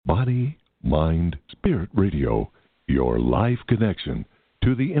Body, Mind, Spirit Radio, your life connection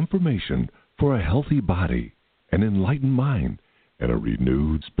to the information for a healthy body, an enlightened mind, and a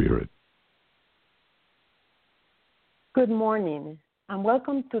renewed spirit. Good morning, and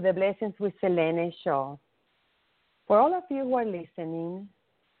welcome to the Blessings with Selene show. For all of you who are listening,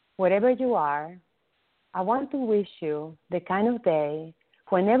 wherever you are, I want to wish you the kind of day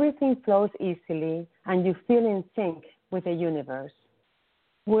when everything flows easily and you feel in sync with the universe.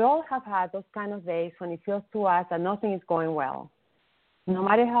 We all have had those kind of days when it feels to us that nothing is going well. No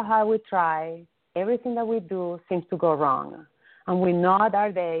matter how hard we try, everything that we do seems to go wrong. And we nod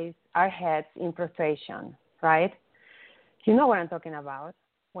our days, our heads in frustration, right? You know what I'm talking about.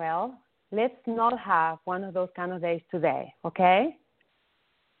 Well, let's not have one of those kind of days today, okay?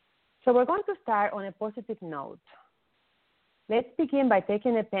 So we're going to start on a positive note. Let's begin by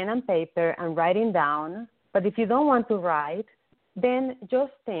taking a pen and paper and writing down. But if you don't want to write, then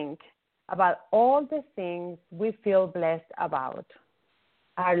just think about all the things we feel blessed about.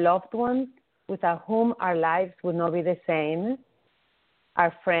 Our loved ones without whom our lives would not be the same.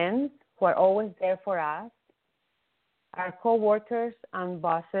 Our friends who are always there for us. Our co-workers and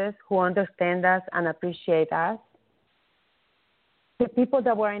bosses who understand us and appreciate us. The people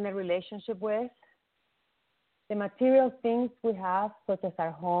that we're in a relationship with. The material things we have, such as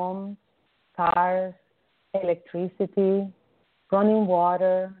our homes, cars, electricity, running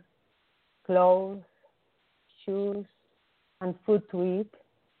water, clothes, shoes, and food to eat,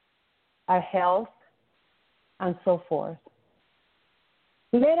 our health, and so forth.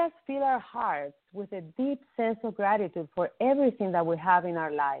 Let us fill our hearts with a deep sense of gratitude for everything that we have in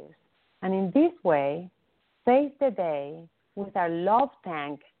our lives. And in this way, face the day with our love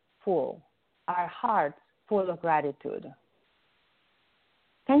tank full, our hearts full of gratitude.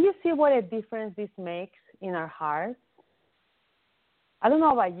 Can you see what a difference this makes in our hearts? I don't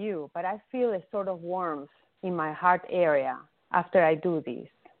know about you, but I feel a sort of warmth in my heart area after I do this.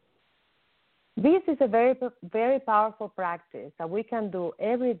 This is a very, very powerful practice that we can do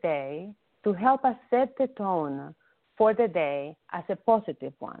every day to help us set the tone for the day as a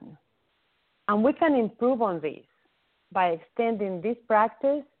positive one. And we can improve on this by extending this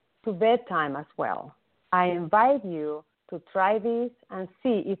practice to bedtime as well. I invite you to try this and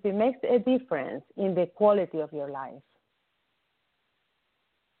see if it makes a difference in the quality of your life.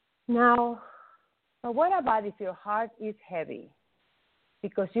 Now, but what about if your heart is heavy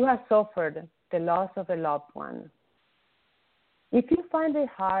because you have suffered the loss of a loved one? If you find it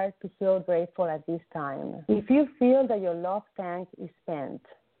hard to feel grateful at this time, if you feel that your love tank is spent,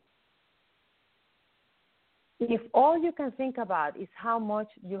 if all you can think about is how much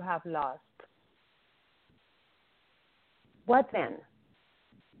you have lost, what then?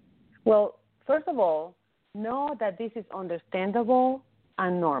 Well, first of all, know that this is understandable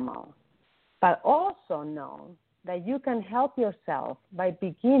and normal, but also know that you can help yourself by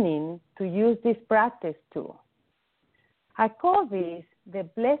beginning to use this practice too. I call this the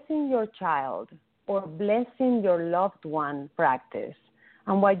blessing your child or blessing your loved one practice.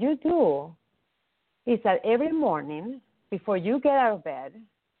 And what you do is that every morning before you get out of bed,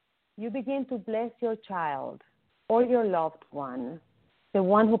 you begin to bless your child or your loved one, the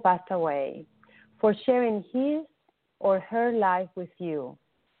one who passed away, for sharing his or her life with you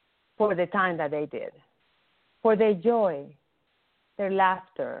for the time that they did, for their joy, their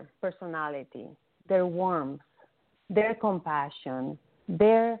laughter, personality, their warmth, their compassion,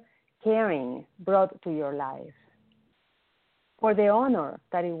 their caring brought to your life, for the honor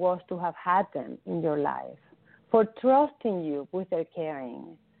that it was to have had them in your life, for trusting you with their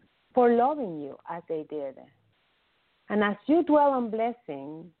caring, for loving you as they did. And as you dwell on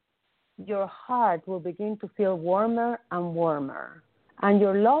blessing, your heart will begin to feel warmer and warmer, and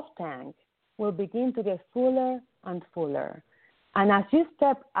your love tank will begin to get fuller and fuller. And as you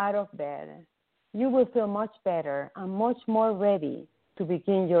step out of bed, you will feel much better and much more ready to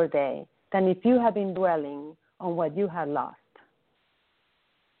begin your day than if you had been dwelling on what you had lost.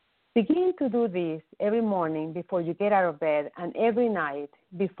 Begin to do this every morning before you get out of bed and every night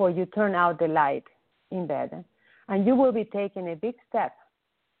before you turn out the light in bed, and you will be taking a big step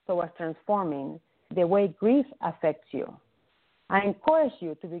towards transforming the way grief affects you. I encourage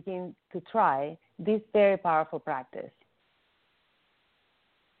you to begin to try this very powerful practice.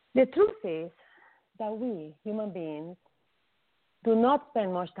 The truth is that we, human beings, do not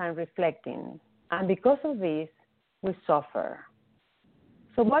spend much time reflecting, and because of this, we suffer.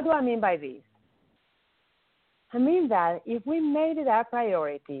 So what do I mean by this? I mean that if we made it our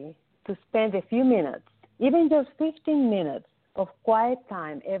priority to spend a few minutes, even just 15 minutes of quiet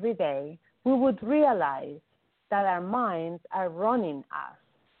time every day, we would realize that our minds are running us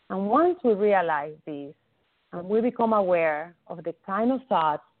And once we realize this and we become aware of the kind of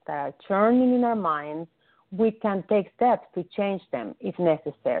thoughts that are churning in our minds, we can take steps to change them if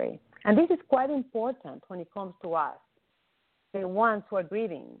necessary. And this is quite important when it comes to us, the ones who are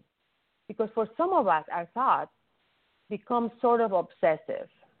grieving. Because for some of us, our thoughts become sort of obsessive.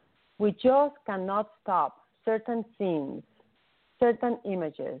 We just cannot stop certain scenes, certain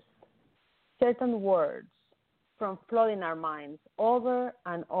images, certain words from flooding our minds over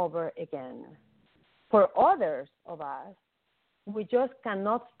and over again. For others of us, we just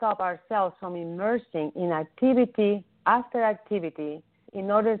cannot stop ourselves from immersing in activity after activity in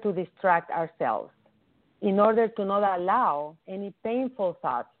order to distract ourselves, in order to not allow any painful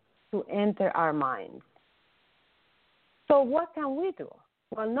thoughts to enter our minds. So what can we do?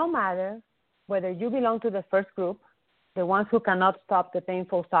 Well, no matter whether you belong to the first group, the ones who cannot stop the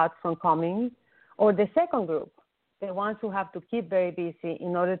painful thoughts from coming, or the second group, the ones who have to keep very busy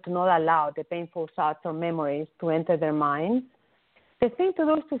in order to not allow the painful thoughts or memories to enter their minds, the thing to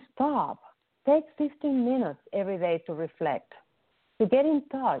do is to stop. Take 15 minutes every day to reflect, to get in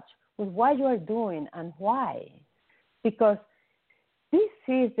touch with what you are doing and why. Because this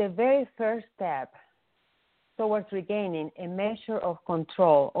is the very first step towards regaining a measure of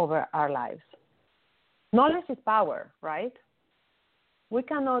control over our lives. Knowledge is power, right? We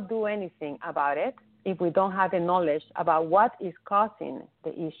cannot do anything about it if we don't have the knowledge about what is causing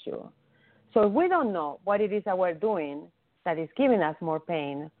the issue. So if we don't know what it is that we're doing that is giving us more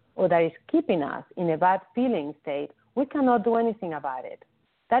pain or that is keeping us in a bad feeling state, we cannot do anything about it.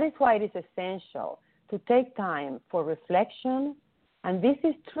 That is why it is essential to take time for reflection, and this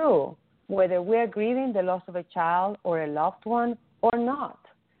is true whether we are grieving the loss of a child or a loved one or not.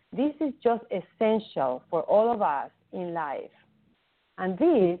 This is just essential for all of us in life. And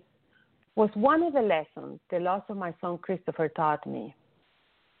this was one of the lessons the loss of my son Christopher taught me.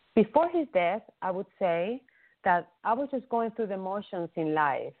 Before his death, I would say that I was just going through the motions in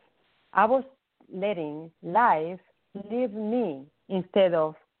life. I was letting life live me instead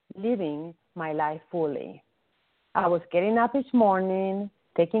of living my life fully. I was getting up each morning,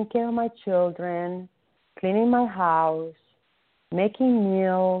 taking care of my children, cleaning my house, making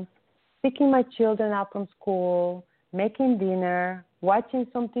meals, picking my children up from school, making dinner, watching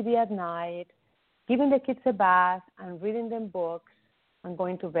some TV at night, giving the kids a bath and reading them books and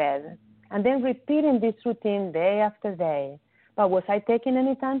going to bed, and then repeating this routine day after day. But was I taking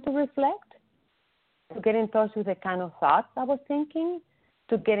any time to reflect, to get in touch with the kind of thoughts I was thinking,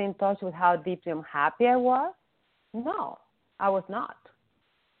 to get in touch with how deeply unhappy I was? No, I was not.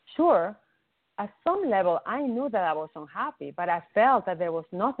 Sure, at some level, I knew that I was unhappy, but I felt that there was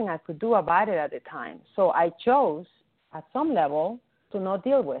nothing I could do about it at the time. So I chose, at some level, to not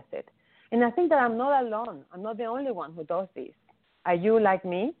deal with it. And I think that I'm not alone. I'm not the only one who does this. Are you like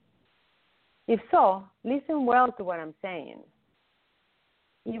me? If so, listen well to what I'm saying.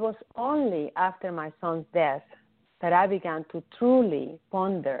 It was only after my son's death that I began to truly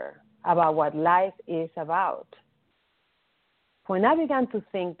ponder about what life is about. When I began to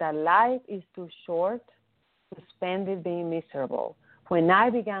think that life is too short to spend it being miserable, when I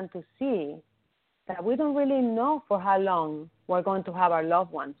began to see that we don't really know for how long we're going to have our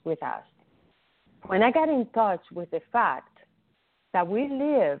loved ones with us, when I got in touch with the fact that we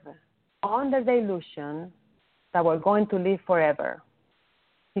live under the illusion that we're going to live forever,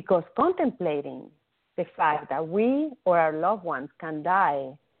 because contemplating the fact that we or our loved ones can die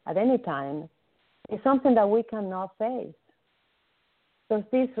at any time is something that we cannot face. Does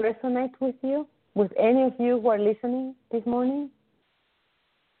this resonate with you, with any of you who are listening this morning?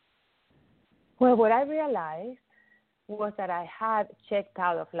 Well, what I realized was that I had checked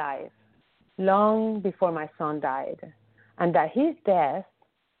out of life long before my son died, and that his death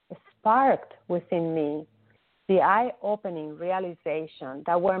sparked within me the eye-opening realization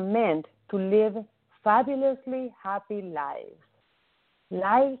that we're meant to live fabulously happy lives,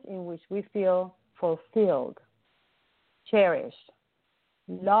 lives in which we feel fulfilled, cherished,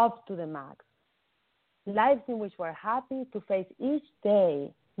 loved to the max, lives in which we're happy to face each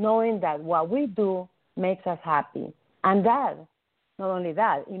day knowing that what we do makes us happy. And that, not only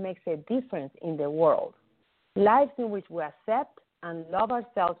that, it makes a difference in the world. Lives in which we accept and love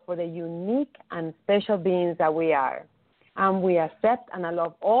ourselves for the unique and special beings that we are. And we accept and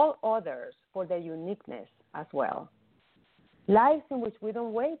love all others for their uniqueness as well. Lives in which we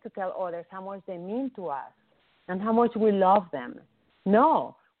don't wait to tell others how much they mean to us and how much we love them.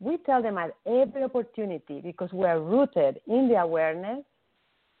 No, we tell them at every opportunity because we are rooted in the awareness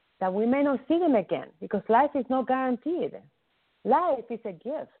that we may not see them again because life is not guaranteed. Life is a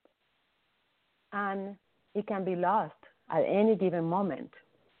gift, and it can be lost at any given moment.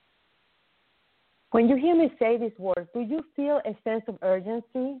 When you hear me say these words, do you feel a sense of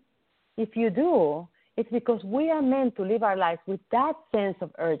urgency? If you do, it's because we are meant to live our lives with that sense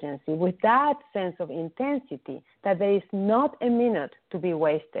of urgency, with that sense of intensity, that there is not a minute to be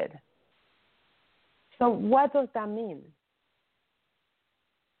wasted. So what does that mean?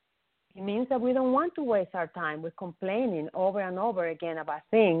 It means that we don't want to waste our time with complaining over and over again about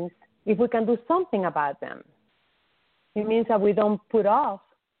things if we can do something about them. It means that we don't put off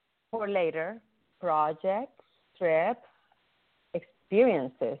for later projects, trips,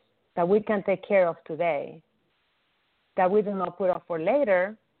 experiences that we can take care of today, that we do not put off for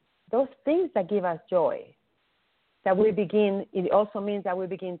later, those things that give us joy. It also means that we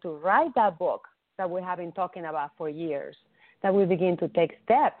begin to write that book that we have been talking about for years, that we begin to take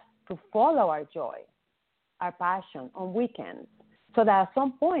steps to follow our joy, our passion on weekends, so that at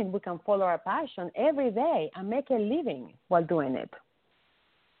some point we can follow our passion every day and make a living while doing it.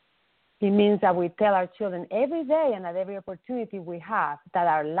 It means that we tell our children every day and at every opportunity we have that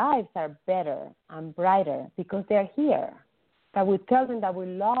our lives are better and brighter because they're here. That we tell them that we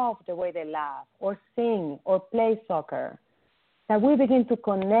love the way they laugh or sing or play soccer. That we begin to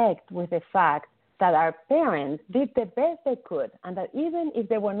connect with the fact that our parents did the best they could and that even if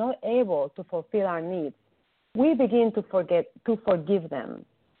they were not able to fulfill our needs, we begin to forgive them.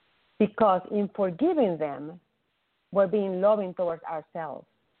 Because in forgiving them, we're being loving towards ourselves.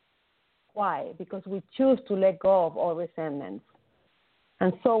 Why? Because we choose to let go of all resentments.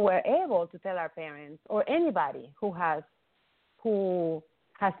 And so we're able to tell our parents or anybody who has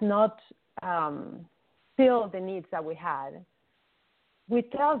not filled the needs that we had, we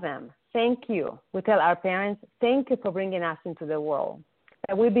tell them, thank you. We tell our parents, thank you for bringing us into the world.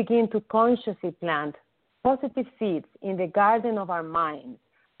 That we begin to consciously plant positive seeds in the garden of our minds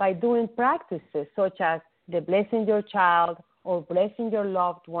by doing practices such as the blessing your child or blessing your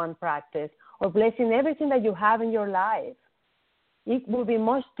loved one practice, or blessing everything that you have in your life. It would be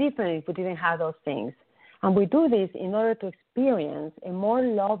much different if we didn't have those things. And we do this in order to experience a more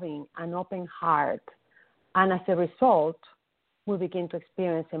loving and open heart. And as a result, we begin to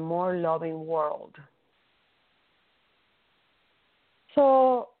experience a more loving world.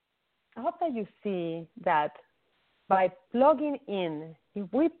 So I hope that you see that by plugging in,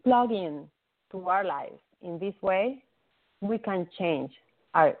 if we plug in to our lives in this way, we can change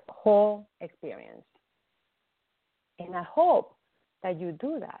our whole experience. And I hope that you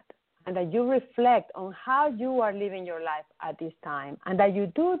do that and that you reflect on how you are living your life at this time and that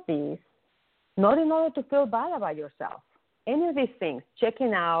you do this not in order to feel bad about yourself. Any of these things,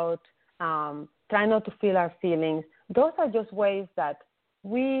 checking out, trying not to feel our feelings, those are just ways that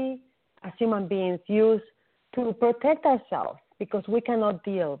we as human beings use to protect ourselves because we cannot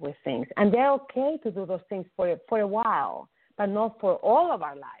deal with things. And they're okay to do those things for a while, but not for all of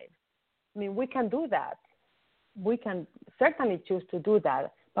our lives. I mean, we can do that. We can certainly choose to do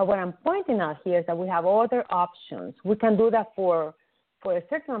that. But what I'm pointing out here is that we have other options. We can do that for a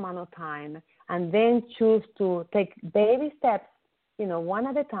certain amount of time and then choose to take baby steps, one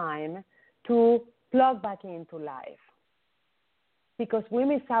at a time to plug back into life. Because we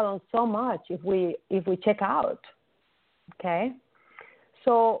miss out on so much if we check out, okay?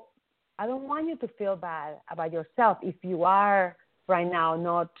 So I don't want you to feel bad about yourself if you are right now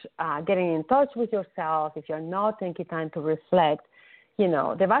not getting in touch with yourself, if you're not taking time to reflect.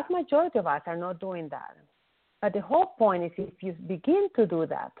 The vast majority of us are not doing that. But the whole point is if you begin to do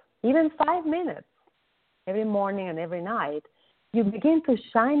that, even 5 minutes every morning and every night, you begin to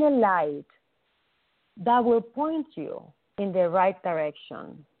shine a light that will point you in the right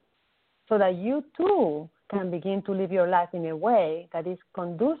direction so that you too can begin to live your life in a way that is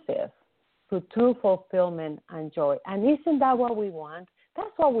conducive to true fulfillment and joy. And isn't that what we want?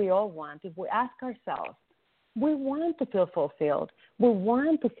 That's what we all want. If we ask ourselves, we want to feel fulfilled. We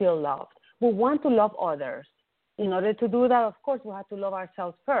want to feel loved. We want to love others. In order to do that, of course, we have to love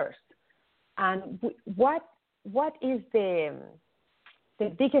ourselves first. And what is the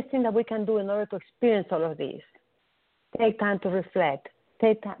biggest thing that we can do in order to experience all of this? Take time to reflect.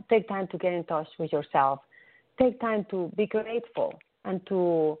 Take time to get in touch with yourself. Take time to be grateful and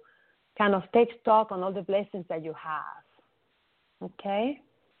to kind of take stock on all the blessings that you have. Okay?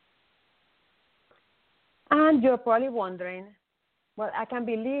 And you're probably wondering, well, I can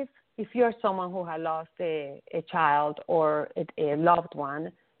believe if you're someone who has lost a child or a loved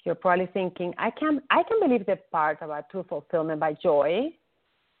one, you're probably thinking, I can believe the part about true fulfillment by joy.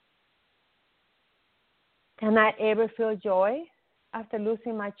 Can I ever feel joy after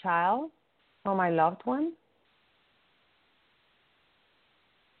losing my child or my loved one?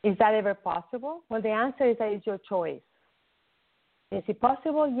 Is that ever possible? Well, the answer is that it's your choice. Is it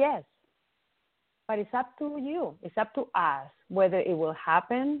possible? Yes. But it's up to you. It's up to us whether it will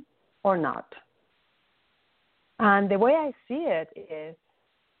happen or not. And the way I see it is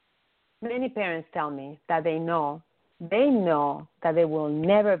many parents tell me that they know that they will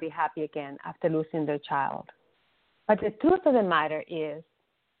never be happy again after losing their child. But the truth of the matter is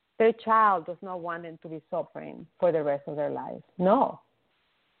their child does not want them to be suffering for the rest of their lives. No.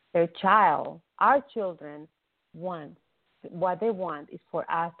 Their child, our children, what they want is for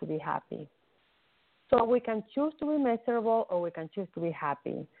us to be happy. So we can choose to be miserable or we can choose to be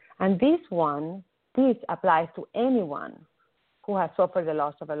happy. And this applies to anyone who has suffered the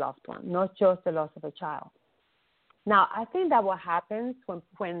loss of a loved one, not just the loss of a child. Now, I think that what happens when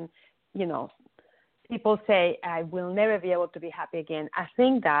people say, I will never be able to be happy again, I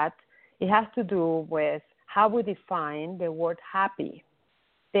think that it has to do with how we define the word happy.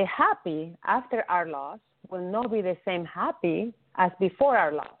 The happy after our loss will not be the same happy as before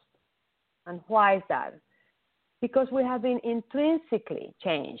our loss. And why is that? Because we have been intrinsically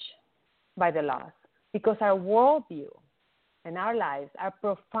changed by the loss, because our worldview and our lives are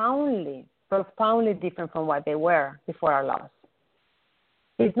profoundly different from what they were before our loss.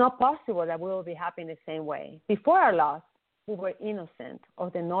 It's not possible that we will be happy in the same way. Before our loss, we were innocent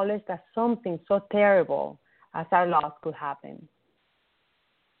of the knowledge that something so terrible as our loss could happen.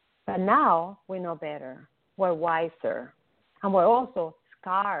 But now we know better. We're wiser. And we're also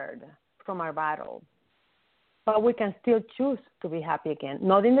scarred from our battle. But we can still choose to be happy again.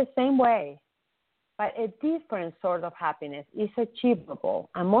 Not in the same way, but a different sort of happiness is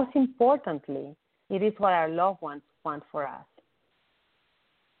achievable. And most importantly, it is what our loved ones want for us.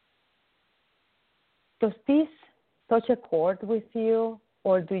 Does this touch a chord with you?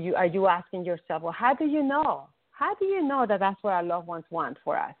 Or are you asking yourself, well, how do you know? How do you know that that's what our loved ones want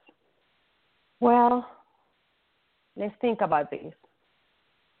for us? Well, let's think about this.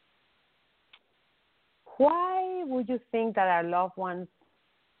 Why would you think that our loved ones,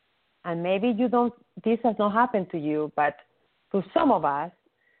 and maybe this has not happened to you, but to some of us,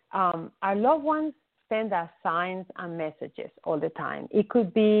 our loved ones send us signs and messages all the time. It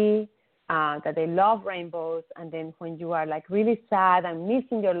could be that they love rainbows, and then when you are like really sad and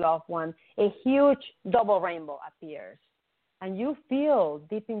missing your loved one, a huge double rainbow appears. And you feel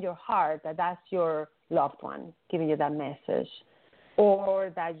deep in your heart that that's your loved one giving you that message. Or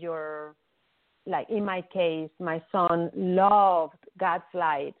that like in my case, my son loved God's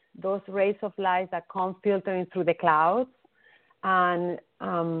light, those rays of light that come filtering through the clouds. And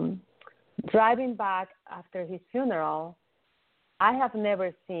driving back after his funeral, I have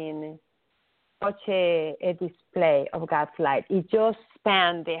never seen such a display of God's light. It just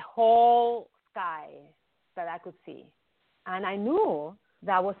spanned the whole sky that I could see. And I knew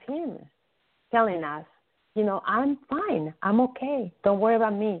that was him telling us, I'm fine. I'm okay. Don't worry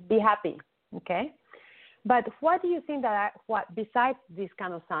about me. Be happy. Okay? But what do you think besides these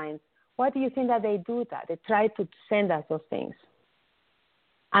kind of signs, what do you think that they do that? They try to send us those things.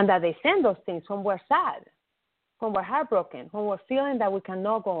 And that they send those things when we're sad, when we're heartbroken, when we're feeling that we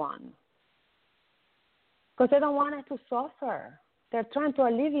cannot go on. Because they don't want us to suffer. They're trying to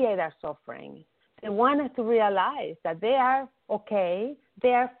alleviate our suffering. They want us to realize that they are okay,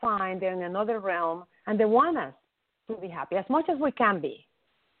 they are fine, they're in another realm, and they want us to be happy as much as we can be.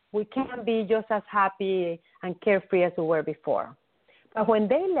 We can be just as happy and carefree as we were before. But when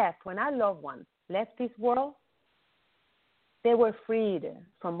our loved ones left this world, they were freed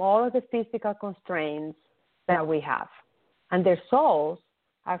from all of the physical constraints that we have. And their souls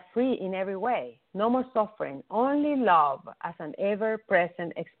are free in every way. No more suffering, only love as an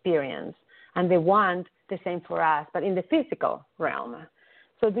ever-present experience. And they want the same for us, but in the physical realm.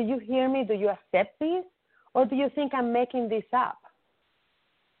 So do you hear me? Do you accept this? Or do you think I'm making this up?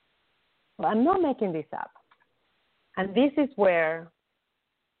 Well, I'm not making this up. And this is where,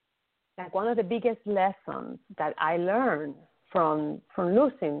 like, one of the biggest lessons that I learned from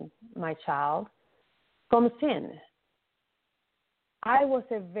losing my child comes in. I was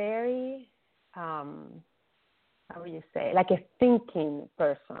a very, like a thinking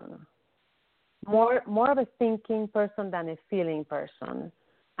person. More of a thinking person than a feeling person.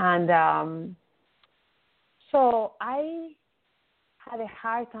 And so I had a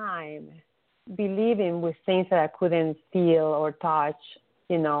hard time believing with things that I couldn't feel or touch,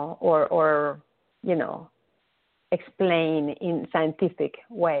 or explain in scientific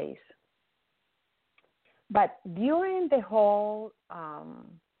ways. But during the whole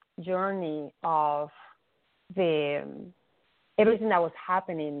journey of everything that was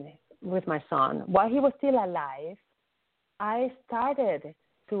happening with my son, while he was still alive, I started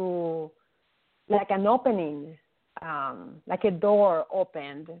to, like an opening, like a door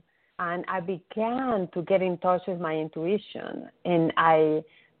opened, and I began to get in touch with my intuition. And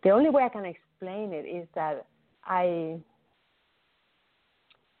the only way I can explain it is that I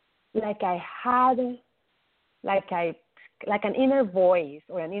had an inner voice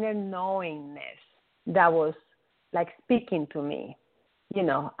or an inner knowingness that was like speaking to me,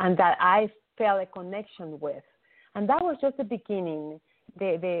 and that I felt a connection with. And that was just the beginning.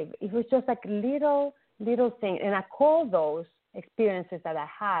 It was just like little thing. And I call those experiences that I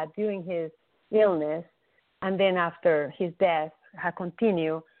had during his illness and then after his death had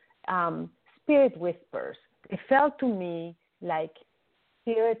continued, spirit whispers. It felt to me like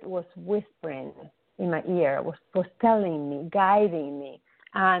spirit was whispering in my ear, was telling me, guiding me.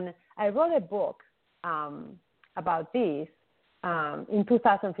 And I wrote a book about this in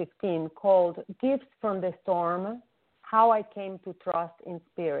 2015 called Gifts from the Storm, How I Came to Trust in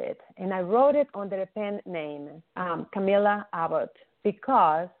Spirit. And I wrote it under a pen name, Camilla Abbott,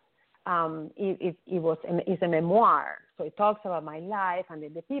 because it's a memoir. So it talks about my life and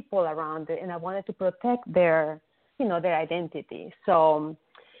the people around it, and I wanted to protect their identity. So,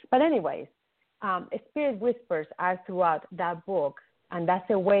 but anyways, spirit whispers are throughout that book, and that's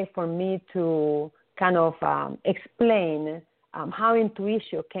a way for me to kind of explain how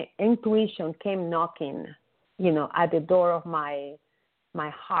intuition came knocking, at the door of my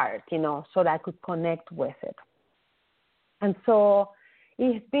heart, so that I could connect with it. And so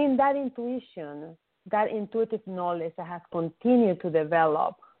it's been that intuition, that intuitive knowledge that has continued to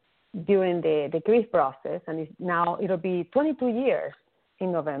develop during the grief process, and now it'll be 22 years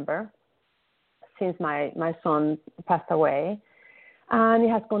in November since my son passed away. And it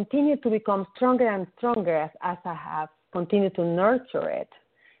has continued to become stronger and stronger as I have continued to nurture it.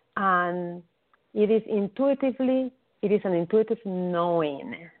 And it is an intuitive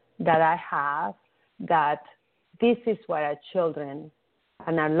knowing that I have that this is what our children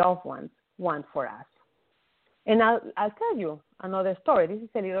and our loved ones want for us. And I'll tell you another story. This is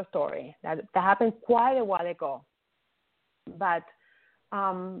a little story that happened quite a while ago. But,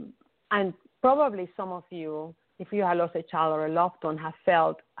 and probably some of you, if you have lost a child or a loved one,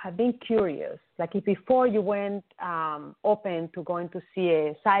 have been curious. Like if before you went open to going to see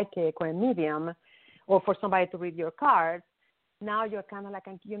a psychic or a medium or for somebody to read your cards, now you're kind of like,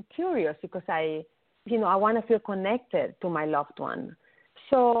 you're curious because I want to feel connected to my loved one.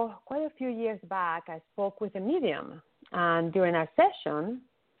 So quite a few years back, I spoke with a medium. And during our session,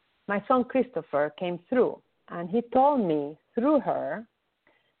 my son Christopher came through. And he told me through her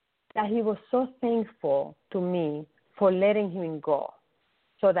that he was so thankful to me for letting him go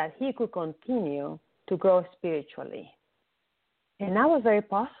so that he could continue to grow spiritually. And I was very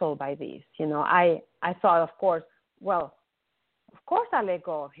puzzled by this. I thought, of course I let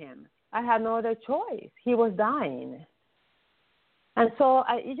go of him. I had no other choice. He was dying. And so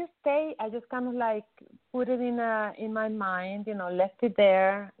I just kind of like put it in my mind, left it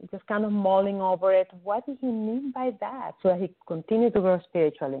there, just kind of mulling over it. What did he mean by that? So that he continued to grow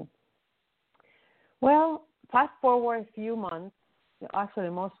spiritually. Well, fast forward a few months, actually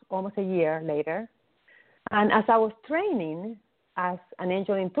almost a year later, and as I was training as an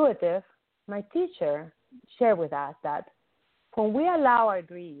angel intuitive, my teacher shared with us that when we allow our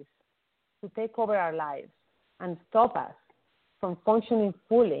grief to take over our lives and stop us from functioning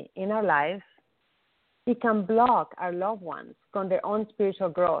fully in our lives, it can block our loved ones from their own spiritual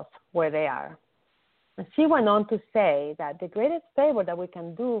growth where they are. And she went on to say that the greatest favor that we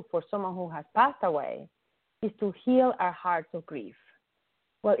can do for someone who has passed away is to heal our hearts of grief.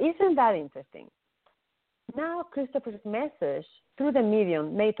 Well, isn't that interesting? Now Christopher's message through the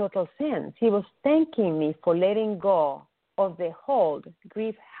medium made total sense. He was thanking me for letting go of the hold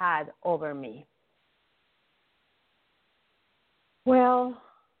grief had over me. Well,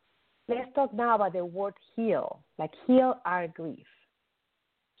 let's talk now about the word heal, like heal our grief.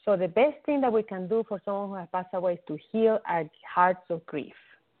 So the best thing that we can do for someone who has passed away is to heal our hearts of grief.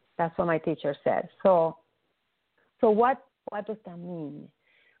 That's what my teacher said. So what does that mean?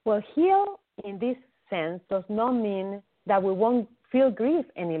 Well, heal in this sense does not mean that we won't feel grief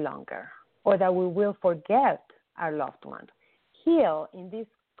any longer or that we will forget our loved one. Heal in this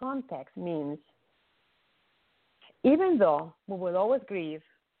context means even though we will always grieve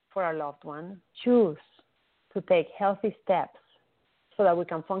for our loved one, choose to take healthy steps so that we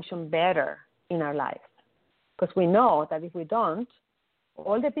can function better in our lives. Because we know that if we don't,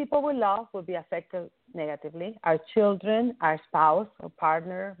 all the people we love will be affected negatively. Our children, our spouse or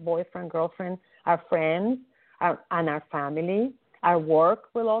partner, boyfriend, girlfriend, our friends, and our family. Our work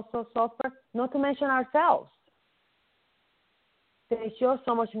will also suffer, not to mention ourselves. There's just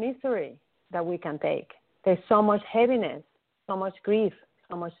so much misery that we can take. There's so much heaviness, so much grief,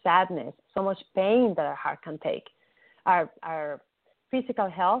 so much sadness, so much pain that our heart can take. Our physical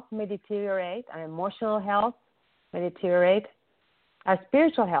health may deteriorate, our emotional health may deteriorate, our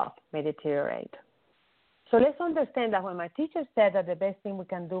spiritual health may deteriorate. So let's understand that when my teacher said that the best thing we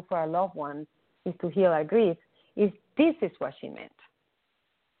can do for our loved ones is to heal our grief, this is what she meant.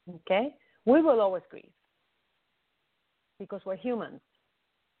 Okay? We will always grieve because we're humans.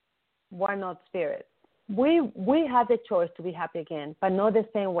 We're not spirits. We have the choice to be happy again, but not the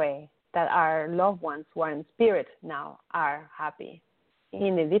same way that our loved ones who are in spirit now are happy,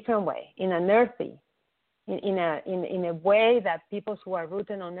 in a different way, in an earthy, in a way that people who are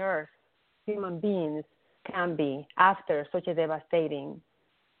rooted on earth, human beings, can be after such a devastating,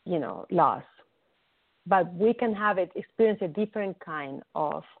 loss. But we can experience a different kind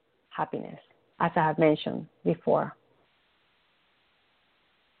of happiness, as I have mentioned before.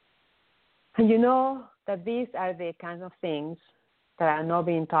 And you know that these are the kinds of things that are not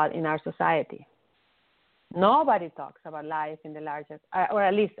being taught in our society. Nobody talks about life in the larger, or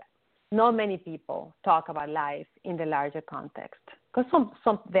at least not many people talk about life in the larger context. Because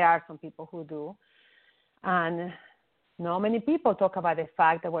there are some people who do. And not many people talk about the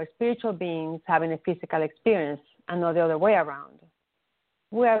fact that we're spiritual beings having a physical experience and not the other way around.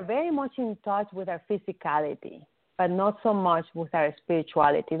 We are very much in touch with our physicality, but not so much with our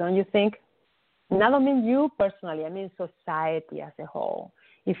spirituality, don't you think? And I don't mean you personally, I mean society as a whole.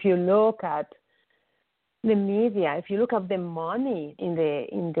 If you look at the media, if you look at the money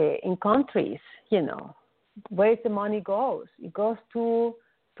in countries, where the money goes? It goes to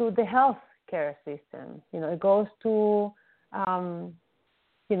the health care system. It goes to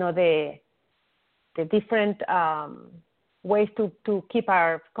the different ways to keep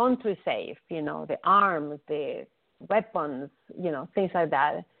our country safe. The arms, the weapons, things like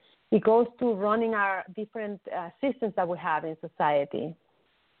that. It goes to running our different systems that we have in society.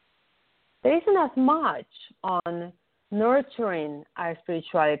 There isn't as much on nurturing our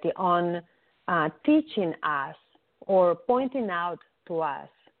spirituality, on teaching us or pointing out to us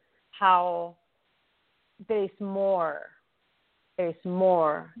how there is more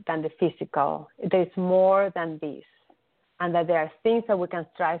than the physical. There is more than this. And that there are things that we can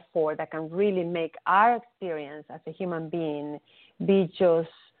strive for that can really make our experience as a human being be just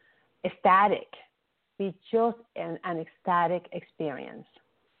ecstatic, be just an ecstatic experience.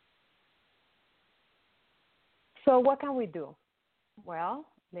 So what can we do? Well,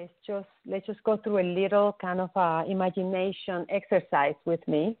 let's just go through a little kind of imagination exercise with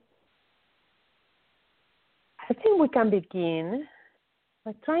me. I think we can begin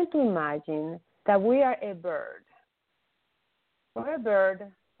by trying to imagine that we are a bird. We're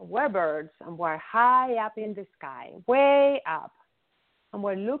birds, and we're high up in the sky, way up. And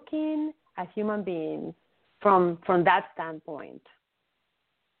we're looking at human beings from that standpoint.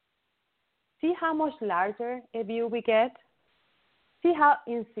 See how much larger a view we get? See how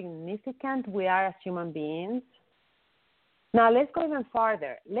insignificant we are as human beings? Now let's go even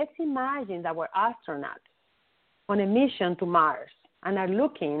farther. Let's imagine that we're astronauts on a mission to Mars and are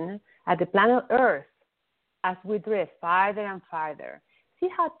looking at the planet Earth as we drift farther and farther. See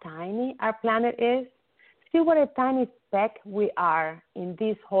how tiny our planet is? See what a tiny speck we are in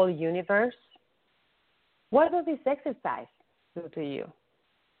this whole universe? What does this exercise do to you?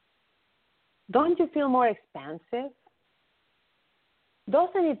 Don't you feel more expansive?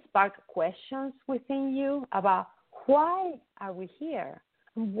 Doesn't it spark questions within you about why are we here?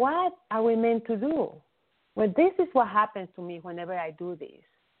 What are we meant to do? Well, this is what happens to me whenever I do this.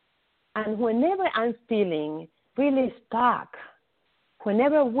 And whenever I'm feeling really stuck,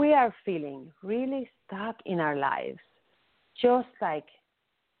 whenever we are feeling really stuck in our lives, just like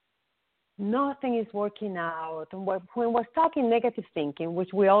nothing is working out, and when we're stuck in negative thinking,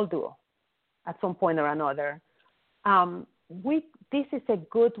 which we all do at some point or another, this is a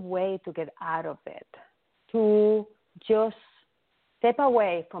good way to get out of it, to just step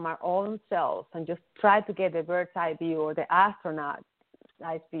away from our own selves and just try to get the bird's eye view or the astronaut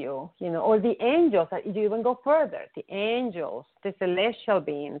eye view, or the angels. You even go further, the angels, the celestial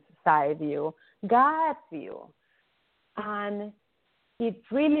beings' side view, God's view. And it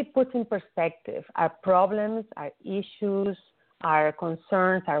really puts in perspective our problems, our issues, our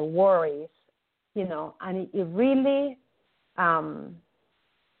concerns, our worries, and it really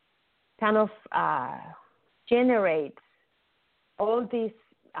kind of generates all this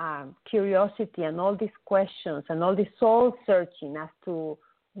curiosity and all these questions and all this soul searching as to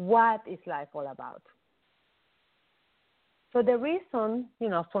what is life all about. So the reason,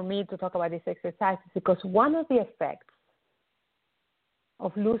 for me to talk about this exercise is because one of the effects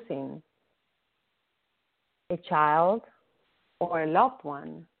of losing a child, or a loved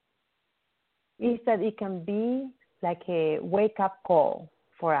one is that it can be like a wake-up call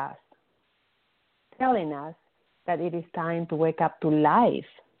for us, telling us that it is time to wake up to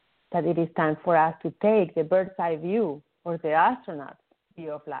life, that it is time for us to take the bird's eye view or the astronaut's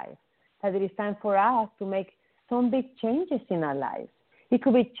view of life, that it is time for us to make some big changes in our lives. It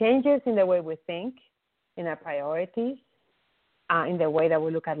could be changes in the way we think, in our priorities, in the way that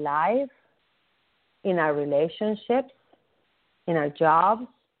we look at life, in our relationships, in our jobs,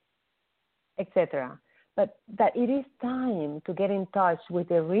 etc. But that it is time to get in touch with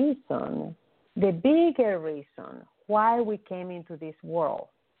the reason, the bigger reason why we came into this world.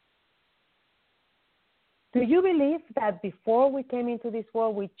 Do you believe that before we came into this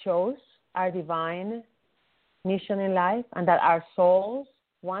world, we chose our divine mission in life and that our souls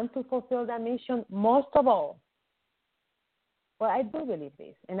want to fulfill that mission most of all? Well, I do believe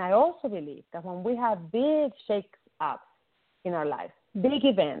this. And I also believe that when we have big shake-ups in our lives, big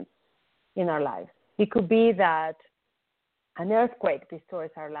events in our lives, it could be that an earthquake destroys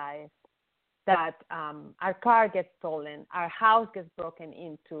our lives, that our car gets stolen, our house gets broken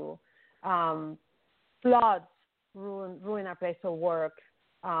into, floods ruin our place of work,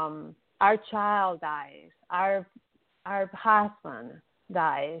 our child dies, our husband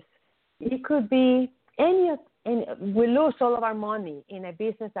dies. It could be we lose all of our money in a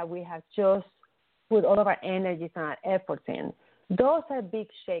business that we have just put all of our energies and our efforts in. Those are big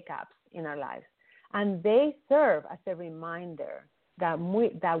shake-ups in our lives. And they serve as a reminder that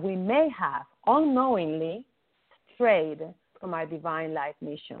we may have unknowingly strayed from our divine life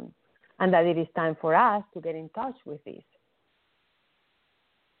mission, and that it is time for us to get in touch with this.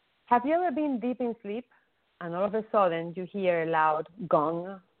 Have you ever been deep in sleep and all of a sudden you hear a loud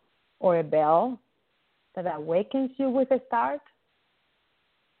gong or a bell that awakens you with a start?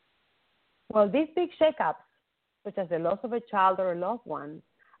 Well, these big shake-ups, such as the loss of a child or a loved one,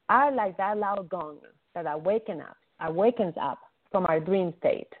 are like that loud gong that awakens up from our dream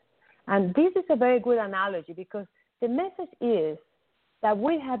state. And this is a very good analogy because the message is that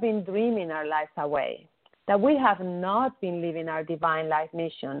we have been dreaming our lives away, that we have not been living our divine life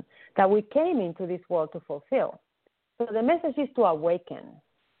mission that we came into this world to fulfill. So the message is to awaken,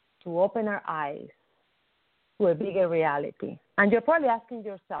 to open our eyes to a bigger reality. And you're probably asking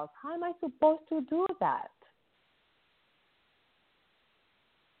yourself, how am I supposed to do that?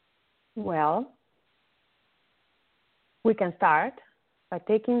 Well, we can start by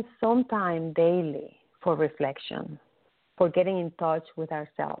taking some time daily for reflection, for getting in touch with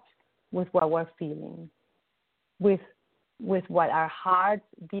ourselves, with what we're feeling, with what our heart's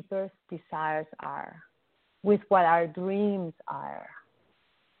deepest desires are, with what our dreams are.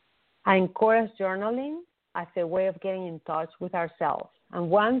 I encourage journaling as a way of getting in touch with ourselves. And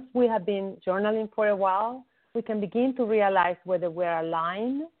once we have been journaling for a while, we can begin to realize whether we're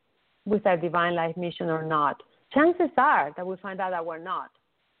aligned with our divine life mission or not. Chances are that we find out that we're not,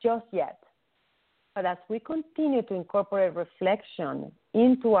 just yet. But as we continue to incorporate reflection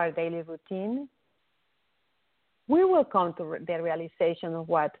into our daily routine, we will come to the realization of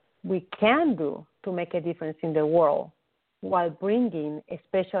what we can do to make a difference in the world while bringing a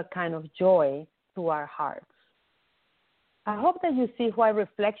special kind of joy to our hearts. I hope that you see why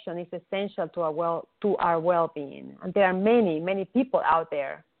reflection is essential to our well-being. And there are many, many people out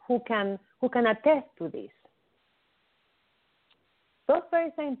there who can attest to this. Those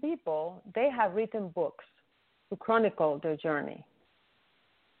very same people, they have written books to chronicle their journey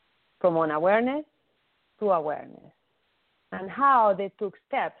from unawareness to awareness, and how they took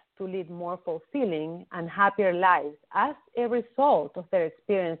steps to lead more fulfilling and happier lives as a result of their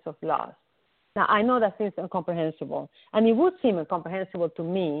experience of loss. Now, I know that seems incomprehensible, and it would seem incomprehensible to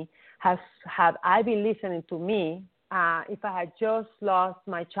me had I been listening to me if I had just lost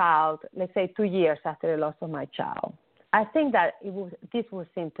my child, let's say 2 years after the loss of my child. I think that this would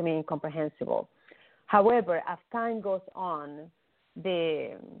seem to me incomprehensible. However, as time goes on,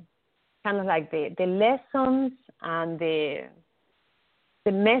 the lessons and the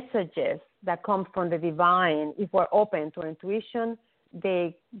messages that come from the divine, if we're open to intuition,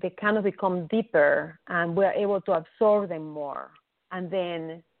 they kind of become deeper, and we're able to absorb them more. And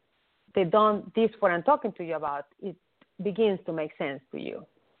then this what I'm talking to you about, it begins to make sense to you.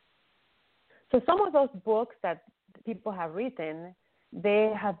 So some of those books that people have written,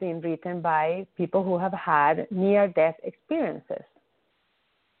 they have been written by people who have had near-death experiences.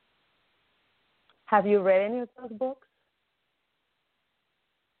 Have you read any of those books?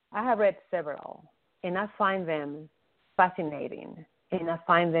 I have read several, and I find them fascinating, and I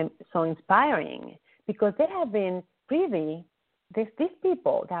find them so inspiring because they have been privy, these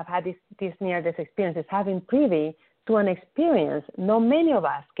people that have had these near-death experiences have been privy to an experience not many of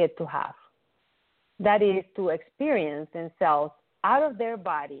us get to have. That is to experience themselves out of their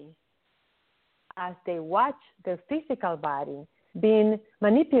body as they watch their physical body being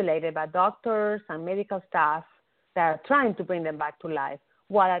manipulated by doctors and medical staff that are trying to bring them back to life,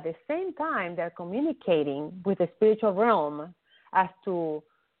 while at the same time they're communicating with the spiritual realm as to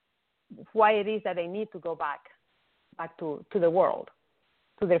why it is that they need to go back to the world,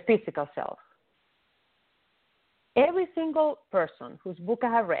 to their physical self. Every single person whose book I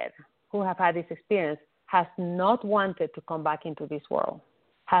have read who have had this experience has not wanted to come back into this world,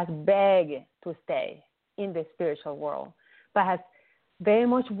 has begged to stay in the spiritual world, but has very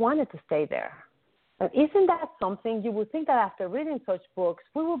much wanted to stay there. And isn't that something? You would think that after reading such books,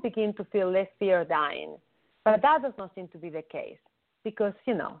 we will begin to feel less fear of dying. But that does not seem to be the case because,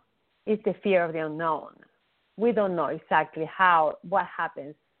 it's the fear of the unknown. We don't know exactly what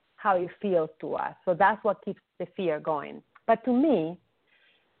happens, how it feels to us. So that's what keeps the fear going. But to me,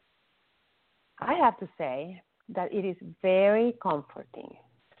 I have to say that it is very comforting,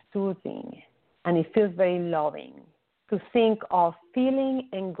 soothing, and it feels very loving to think of feeling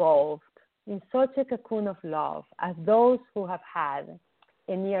engulfed in such a cocoon of love as those who have had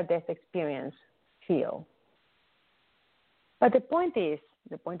a near-death experience feel. But the point that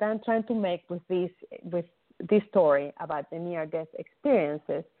I'm trying to make with this story about the near-death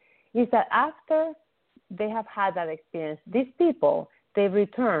experiences is that after they have had that experience, these people, they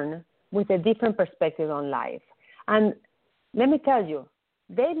return with a different perspective on life. And let me tell you,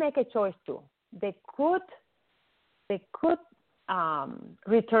 they make a choice too. They could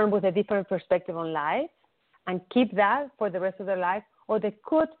return with a different perspective on life and keep that for the rest of their life, or they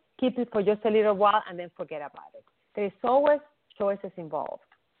could keep it for just a little while and then forget about it. There is always choices involved.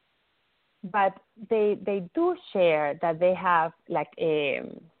 But they do share that they have like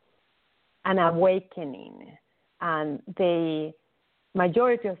an awakening, and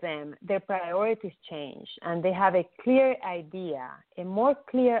majority of them, their priorities change, and they have a more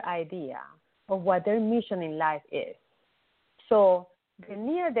clear idea of what their mission in life is. So the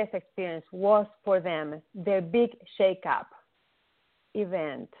near-death experience was for them their big shake-up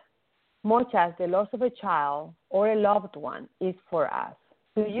event, much as the loss of a child or a loved one is for us.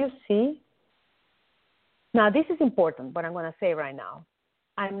 Do you see? Now, this is important, what I'm going to say right now.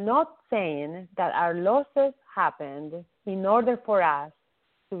 I'm not saying that our losses happened in order for us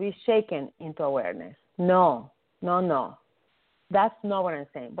to be shaken into awareness. No. That's not what I'm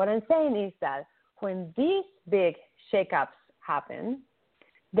saying. What I'm saying is that when these big shake-ups happen,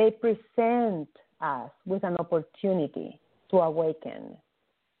 they present us with an opportunity to awaken.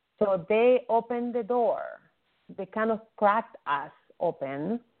 So they open the door. They kind of cracked us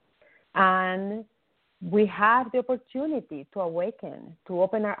open, and we have the opportunity to awaken, to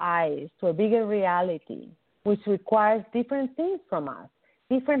open our eyes to a bigger reality, which requires different things from us,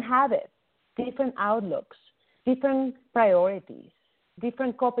 different habits, different outlooks, different priorities,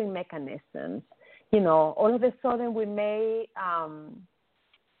 different coping mechanisms. All of a sudden we may,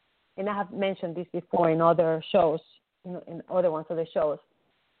 and I have mentioned this before in other shows, in other ones of the shows,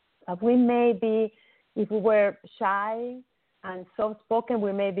 we may be, if we were shy and soft-spoken,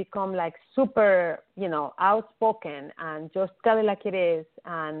 we may become like super, outspoken and just tell it like it is.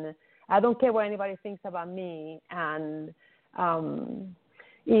 And I don't care what anybody thinks about me. And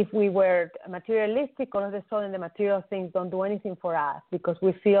if we were materialistic, all of a sudden the material things don't do anything for us because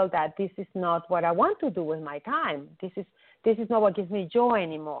we feel that this is not what I want to do with my time. This is not what gives me joy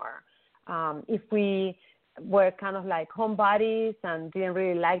anymore. If we were kind of like homebodies and didn't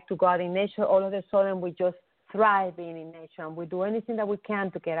really like to go out in nature, all of a sudden we just thrive being in nature, and we do anything that we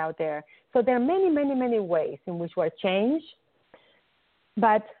can to get out there. So there are many, many, many ways in which we're changed.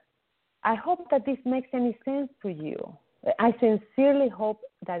 But I hope that this makes any sense to you. I sincerely hope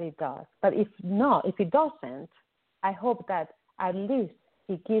that it does. But if it doesn't, I hope that at least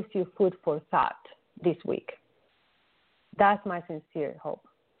it gives you food for thought this week. That's my sincere hope.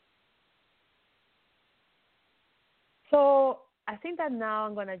 So I think that now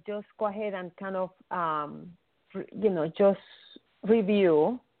I'm going to just go ahead and kind of, just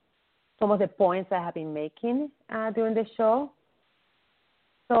review some of the points I have been making during the show.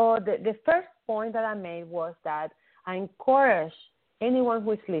 So the first point that I made was that I encourage anyone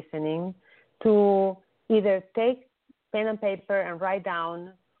who is listening to either take pen and paper and write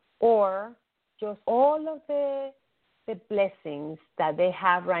down, or just all of the blessings that they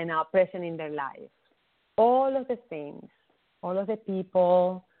have right now present in their life. All of the things, all of the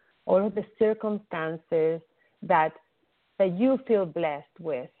people, all of the circumstances that you feel blessed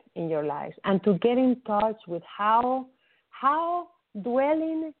with in your lives, and to get in touch with how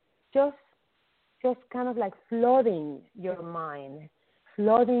dwelling just just kind of like flooding your mind,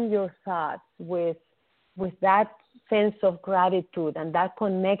 flooding your thoughts with that sense of gratitude and that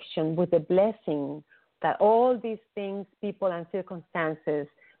connection with the blessing that all these things, people, and circumstances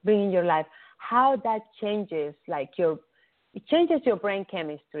bring in your life, how that changes, it changes your brain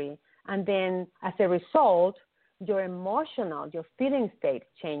chemistry. And then as a result, your feeling state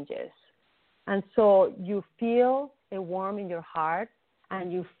changes. And so you feel a warmth in your heart,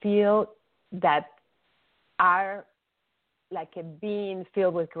 and you feel that are like a being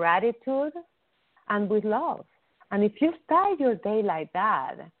filled with gratitude and with love. And if you start your day like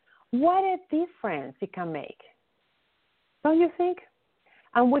that, what a difference it can make. Don't you think?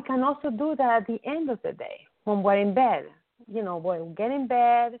 And we can also do that at the end of the day when we're in bed. When we get in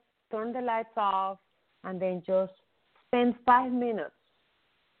bed, turn the lights off, and then just spend 5 minutes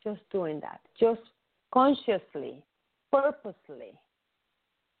just doing that, just consciously, purposely,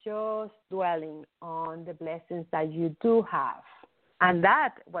 just dwelling on the blessings that you do have. And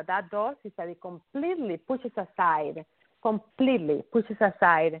what that does is that it completely pushes aside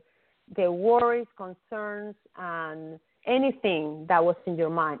the worries, concerns, and anything that was in your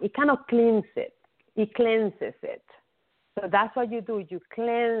mind. It kind of cleans it. It cleanses it. So that's what you do. You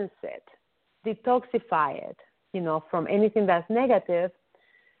cleanse it, detoxify it, from anything that's negative,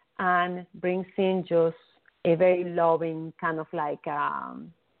 and brings in just a very loving kind of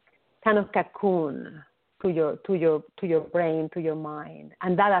cocoon to your brain, to your mind,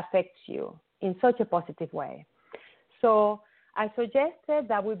 and that affects you in such a positive way. So I suggested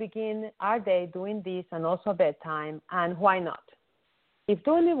that we begin our day doing this and also bedtime, and why not? If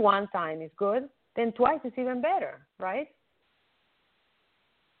doing it one time is good, then twice is even better, right?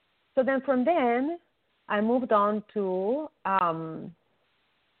 So then from then, I moved on to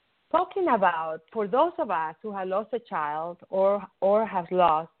talking about, for those of us who have lost a child or have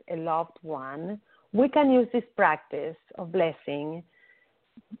lost a loved one, we can use this practice of blessing,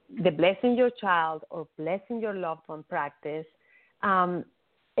 the blessing your child or blessing your loved one practice,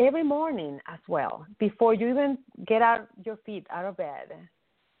 every morning as well. Before you even get your feet out of bed,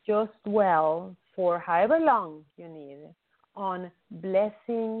 just dwell for however long you need on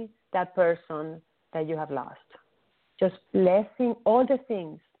blessing that person that you have lost. Just blessing all the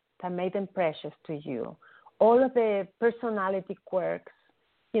things that made them precious to you, all of the personality quirks,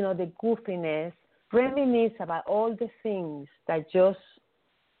 the goofiness. Reminisce about all the things that just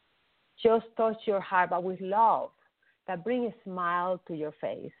touch your heart, but with love, that bring a smile to your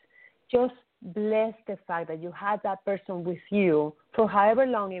face. Just bless the fact that you had that person with you for however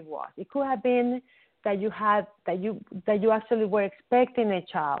long it was. It could have been that you actually were expecting a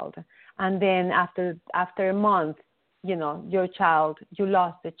child, and then after a month, you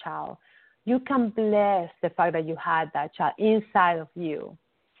lost the child. You can bless the fact that you had that child inside of you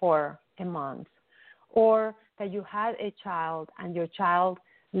for a month. Or that you had a child and your child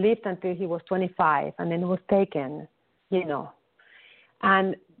lived until he was 25 and then was taken,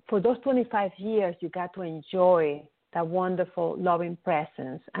 And for those 25 years, you got to enjoy that wonderful, loving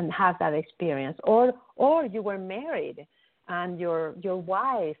presence and have that experience. Or you were married and your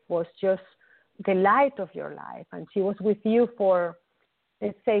wife was just the light of your life, and she was with you for,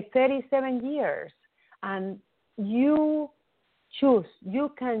 let's say, 37 years. And you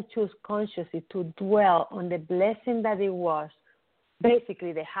can choose consciously to dwell on the blessing that it was,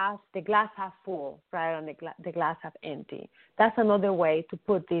 basically the glass half full rather than the glass half empty. That's another way to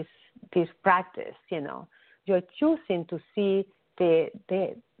put this practice. You're choosing to see the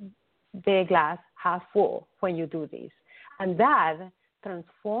glass half full when you do this, and that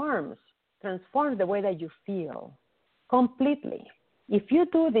transforms the way that you feel completely. If you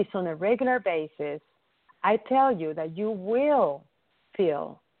do this on a regular basis, I tell you that you will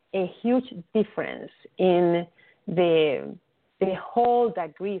feel a huge difference in the hold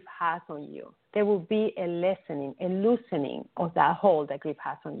that grief has on you. There will be a loosening of that hold that grief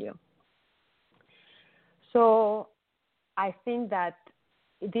has on you. So I think that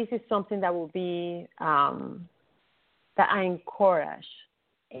this is something that will be, that I encourage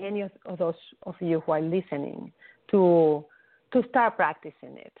any of those of you who are listening to start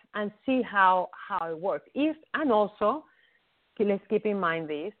practicing it and see how it works. And also, let's keep in mind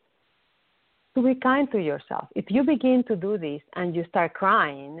this, to be kind to yourself. If you begin to do this and you start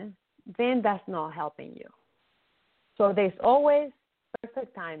crying, then that's not helping you. So there's always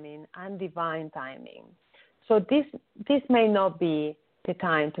perfect timing and divine timing. So this may not be the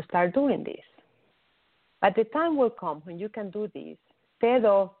time to start doing this. But the time will come when you can do this. Instead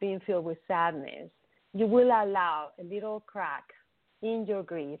of being filled with sadness, you will allow a little crack in your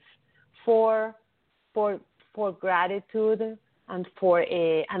grief for gratitude and for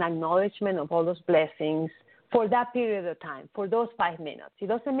an acknowledgement of all those blessings for that period of time, for those 5 minutes. It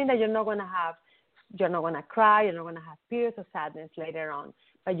doesn't mean that you're not going to cry, you're not going to have periods of sadness later on,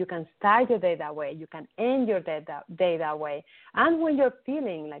 but you can start your day that way. You can end your day that way. And when you're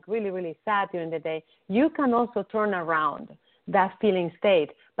feeling like really, really sad during the day, you can also turn around that feeling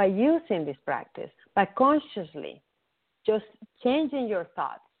state by using this practice, by consciously just changing your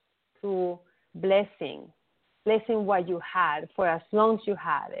thoughts to blessing what you had for as long as you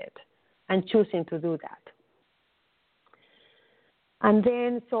had it, and choosing to do that. And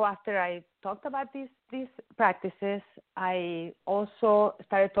then, so after I talked about these practices, I also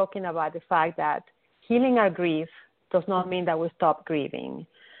started talking about the fact that healing our grief does not mean that we stop grieving.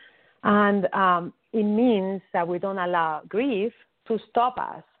 And it means that we don't allow grief to stop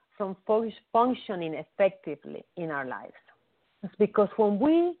us from functioning effectively in our lives. It's because when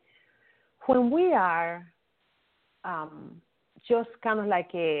we are just kind of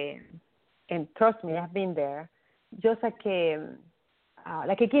like and trust me, I've been there, just like a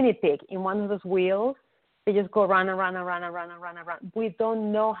guinea pig in one of those wheels. They just go run and run and run and run and run and run. We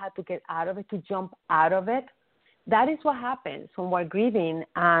don't know how to get out of it, to jump out of it. That is what happens when we're grieving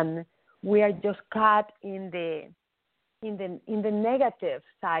and we are just caught in the negative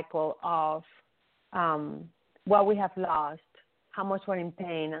cycle of what we have lost, how much we're in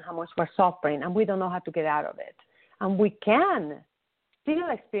pain and how much we're suffering, and we don't know how to get out of it. And we can still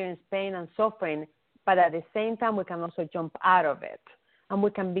experience pain and suffering, but at the same time we can also jump out of it. And we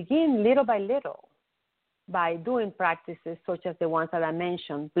can begin little by little by doing practices such as the ones that I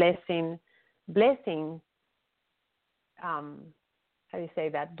mentioned, blessing,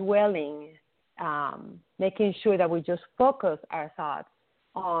 dwelling, making sure that we just focus our thoughts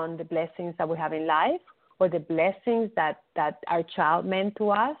on the blessings that we have in life, or the blessings that our child meant to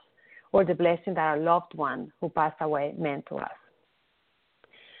us, or the blessing that our loved one who passed away meant to us.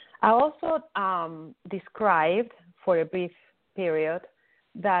 I also described for a brief period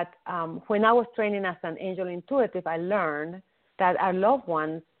that when I was training as an angel intuitive, I learned that our loved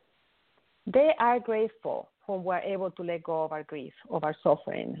ones, they are grateful when we're able to let go of our grief, of our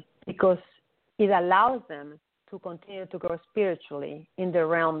suffering, because it allows them to continue to grow spiritually in the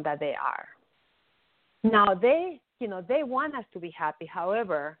realm that they are. Now, they want us to be happy.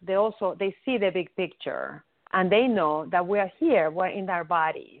 However, they see the big picture, and they know that we are here, we're in our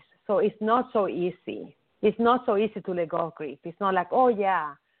bodies. So it's not so easy. It's not so easy to let go of grief. It's not like, oh,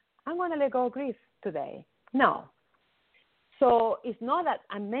 yeah, I'm going to let go of grief today. No. So it's not that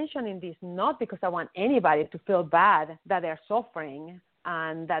I'm mentioning this not because I want anybody to feel bad that they're suffering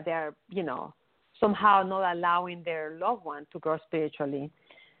and that they're, somehow not allowing their loved one to grow spiritually.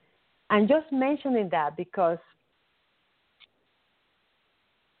 I'm just mentioning that because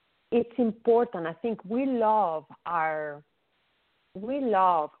it's important. I think we love the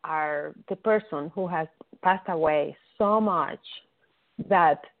person who has passed away so much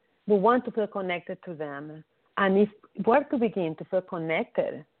that we want to feel connected to them. And if we're to begin to feel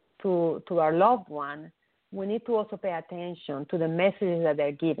connected to our loved one, we need to also pay attention to the messages that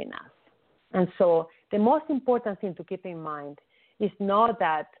they're giving us. And so the most important thing to keep in mind is not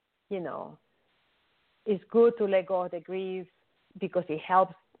that, it's good to let go of the grief because it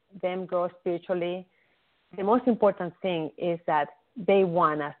helps them grow spiritually. The most important thing is that they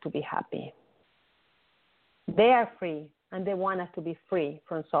want us to be happy. They are free, and they want us to be free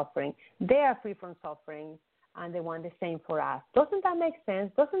from suffering. They are free from suffering, and they want the same for us. Doesn't that make sense?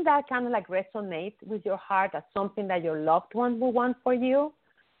 Doesn't that kind of like resonate with your heart as something that your loved one will want for you?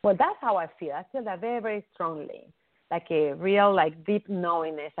 Well, that's how I feel. I feel that very, very strongly, like a real, deep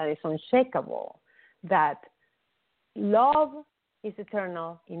knowingness that is unshakable, that love is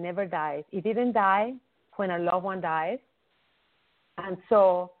eternal. It never dies. It didn't die when our loved one dies. And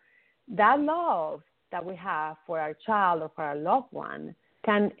so that love that we have for our child or for our loved one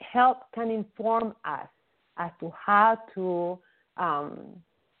can inform us as to how to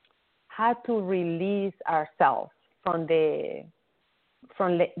release ourselves from the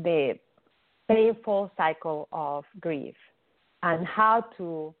painful cycle of grief and how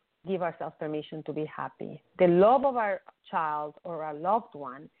to give ourselves permission to be happy. The love of our child or our loved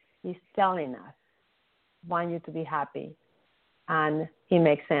one is telling us, want you to be happy. And it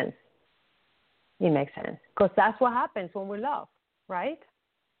makes sense. It makes sense. Because that's what happens when we love, right?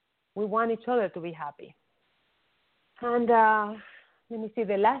 We want each other to be happy. And let me see,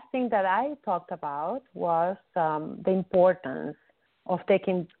 the last thing that I talked about was the importance of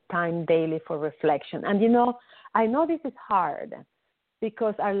taking time daily for reflection. And, I know this is hard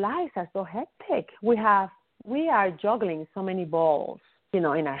because our lives are so hectic. We are juggling so many balls, in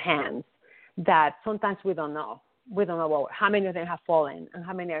our hands that sometimes we don't know we don't know how many of them have fallen and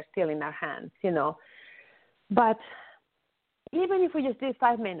how many are still in our hands, But even if we just did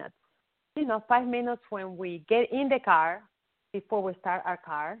 5 minutes, 5 minutes when we get in the car before we start our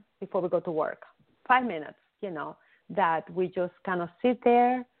car, before we go to work, 5 minutes, that we just kind of sit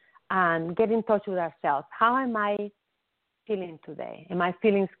there and get in touch with ourselves. How am I feeling today? Am I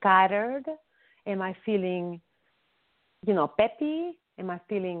feeling scattered? Am I feeling, peppy? Am I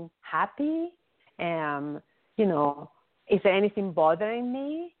feeling happy? Is there anything bothering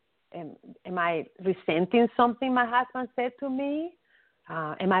me? Am I resenting something my husband said to me?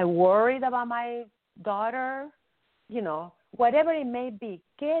 Am I worried about my daughter? Whatever it may be,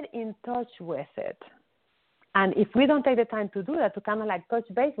 get in touch with it. And if we don't take the time to do that, to kind of like touch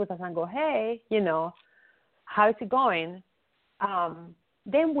base with us and go, hey, how is it going?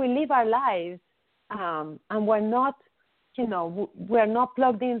 Then we live our lives, and we're not, we're not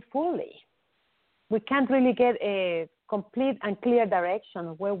plugged in fully. We can't really get a complete and clear direction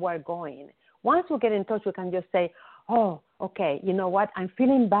of where we're going. Once we get in touch, we can just say, oh, okay, you know what? I'm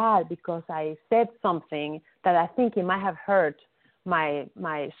feeling bad because I said something that I think it might have hurt my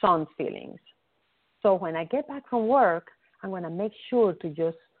son's feelings. So when I get back from work, I'm going to make sure to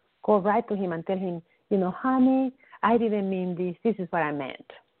just go right to him and tell him, honey, I didn't mean this. This is what I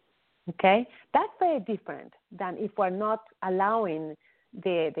meant. Okay? That's very different than if we're not allowing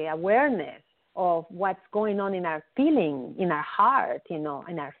the awareness of what's going on in our feeling, in our heart, in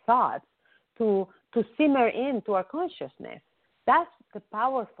our thoughts, to simmer into our consciousness. That's the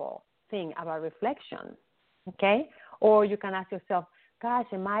powerful thing about reflection. Okay? Or you can ask yourself, gosh,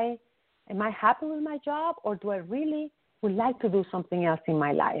 am I happy with my job, or do I really would like to do something else in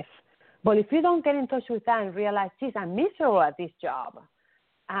my life? But if you don't get in touch with that and realize, geez, I'm miserable at this job,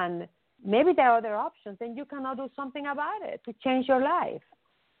 and maybe there are other options, then you cannot do something about it to change your life,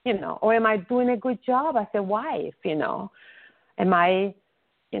 or am I doing a good job as a wife, am I,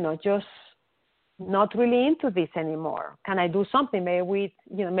 just not really into this anymore? Can I do something? Maybe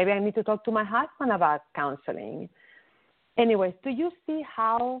I need to talk to my husband about counseling. Anyways, do you see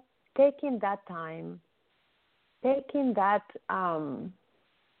how taking that time,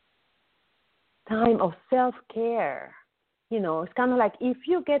 time of self-care, it's kind of like if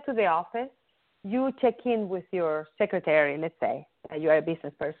you get to the office, you check in with your secretary, let's say that you are a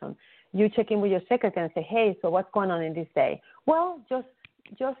business person. You check in with your secretary and say, hey, so what's going on in this day? Well, just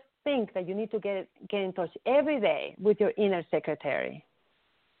think that you need to get in touch every day with your inner secretary.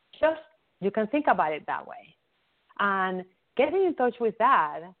 You can think about it that way. And getting in touch with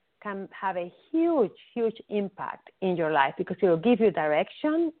that can have a huge, huge impact in your life because it'll give you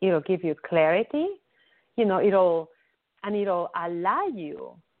direction, it'll give you clarity, it'll allow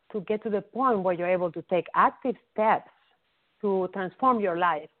you to get to the point where you're able to take active steps to transform your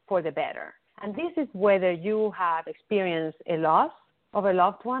life for the better. And this is whether you have experienced a loss of a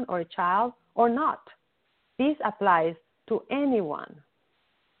loved one or a child or not. This applies to anyone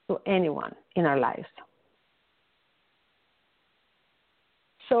in our lives.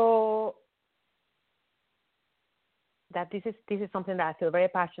 So that this is something that I feel very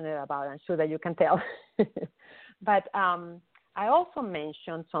passionate about. I'm sure that you can tell. But I also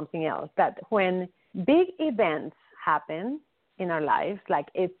mentioned something else, that when big events happen in our lives, like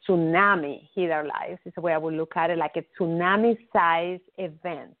a tsunami hit our lives, is the way I would look at it, like a tsunami-sized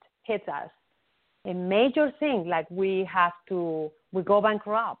event hits us. A major thing, like we go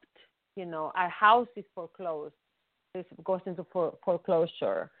bankrupt, our house is foreclosed. It goes into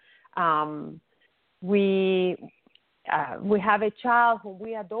foreclosure. We have a child whom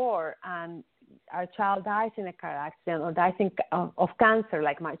we adore, and our child dies in a car accident or dies of cancer,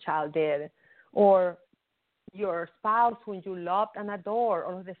 like my child did, or your spouse whom you loved and adore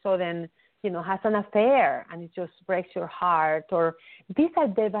all of a sudden, has an affair and it just breaks your heart. Or these are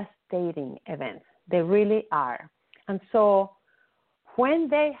devastating events. They really are. And so when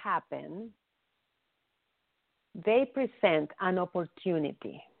they happen, they present an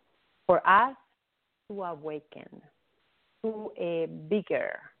opportunity for us to awaken to a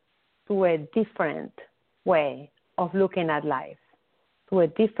bigger, to a different way of looking at life, to a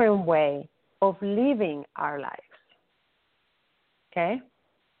different way of living our lives. Okay?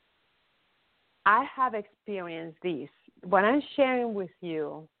 I have experienced this. What I'm sharing with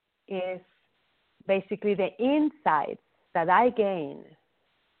you is basically the insights that I gained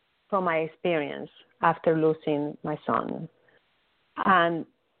from my experience after losing my son. And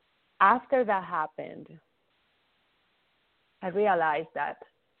after that happened, I realized that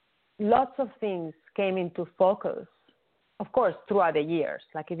lots of things came into focus, of course, throughout the years.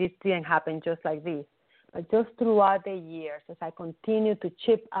 Like it didn't happen just like this, but just throughout the years as I continued to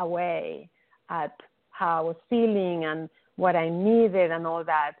chip away at how I was feeling and what I needed and all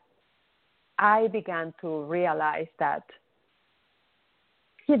that, I began to realize that,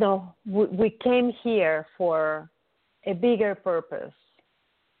 we came here for a bigger purpose.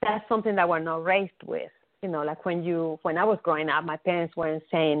 That's something that we're not raised with. Like when I was growing up, my parents weren't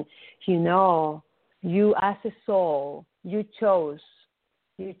saying, you as a soul, you chose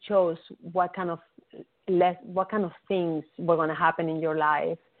what kind of things were going to happen in your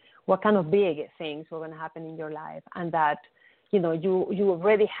life, what kind of big things were going to happen in your life, and that, you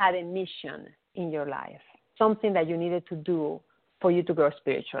already had a mission in your life, something that you needed to do for you to grow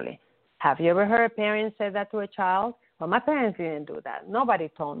spiritually. Have you ever heard a parent say that to a child? Well, my parents didn't do that. Nobody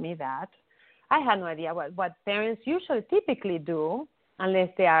told me that. I had no idea what parents typically do, unless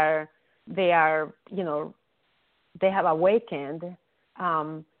they have awakened.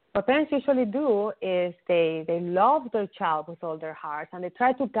 What parents usually do is they love their child with all their hearts, and they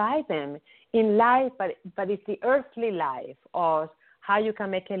try to guide them in life, but it's the earthly life of how you can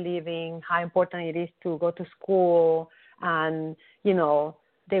make a living, how important it is to go to school, and,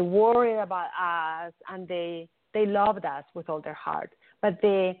 they worry about us, and they loved us with all their heart. But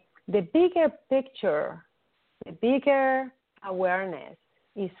the bigger picture, the bigger awareness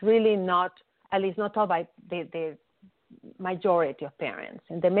is really not, at least not taught by the majority of parents.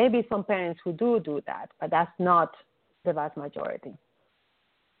 And there may be some parents who do that, but that's not the vast majority.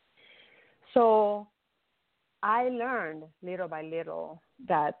 So I learned little by little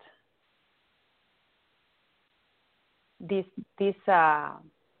that this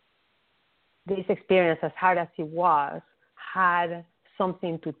experience, as hard as it was, had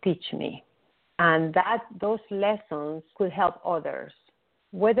something to teach me, and that those lessons could help others,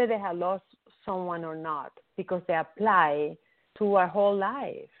 whether they have lost someone or not, because they apply to our whole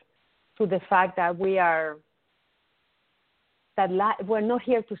life, to the fact that we're not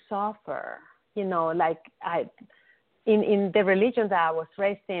here to suffer. In the religion that I was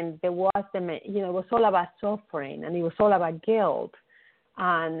raised in, there was it was all about suffering, and it was all about guilt,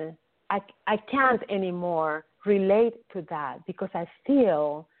 and I can't anymore relate to that, because I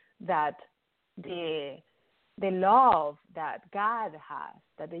feel that the love that God has,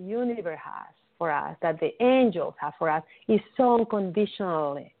 that the universe has for us, that the angels have for us, is so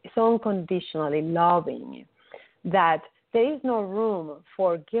unconditionally loving, that there is no room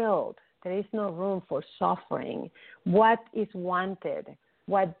for guilt. There is no room for suffering. What is wanted,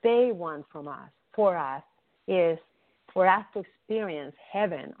 what they want from us, for us, is for us to experience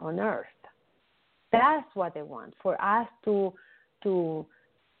heaven on earth. That's what they want, for us to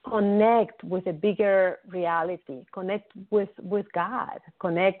connect with a bigger reality, connect with God,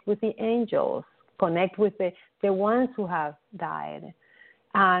 connect with the angels, connect with the ones who have died.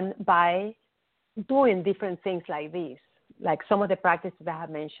 And by doing different things like this, like some of the practices that I have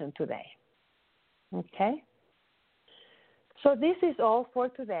mentioned today. Okay? So this is all for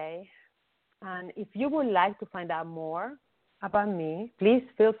today. And if you would like to find out more about me, please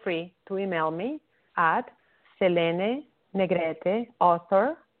feel free to email me at Selene Negrete,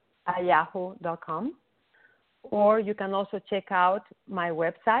 author@yahoo.com. Or you can also check out my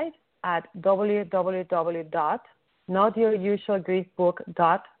website at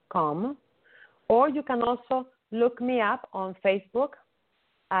www.notyourusualgriefbook.com. Or you can also look me up on Facebook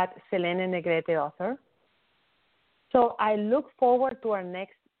at Selene Negrete, author. So I look forward to our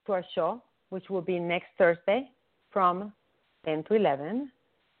show, which will be next Thursday from 10 to 11.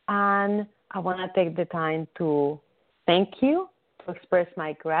 And I want to take the time to thank you, to express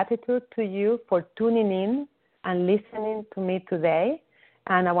my gratitude to you for tuning in and listening to me today.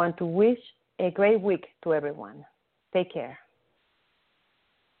 And I want to wish a great week to everyone. Take care.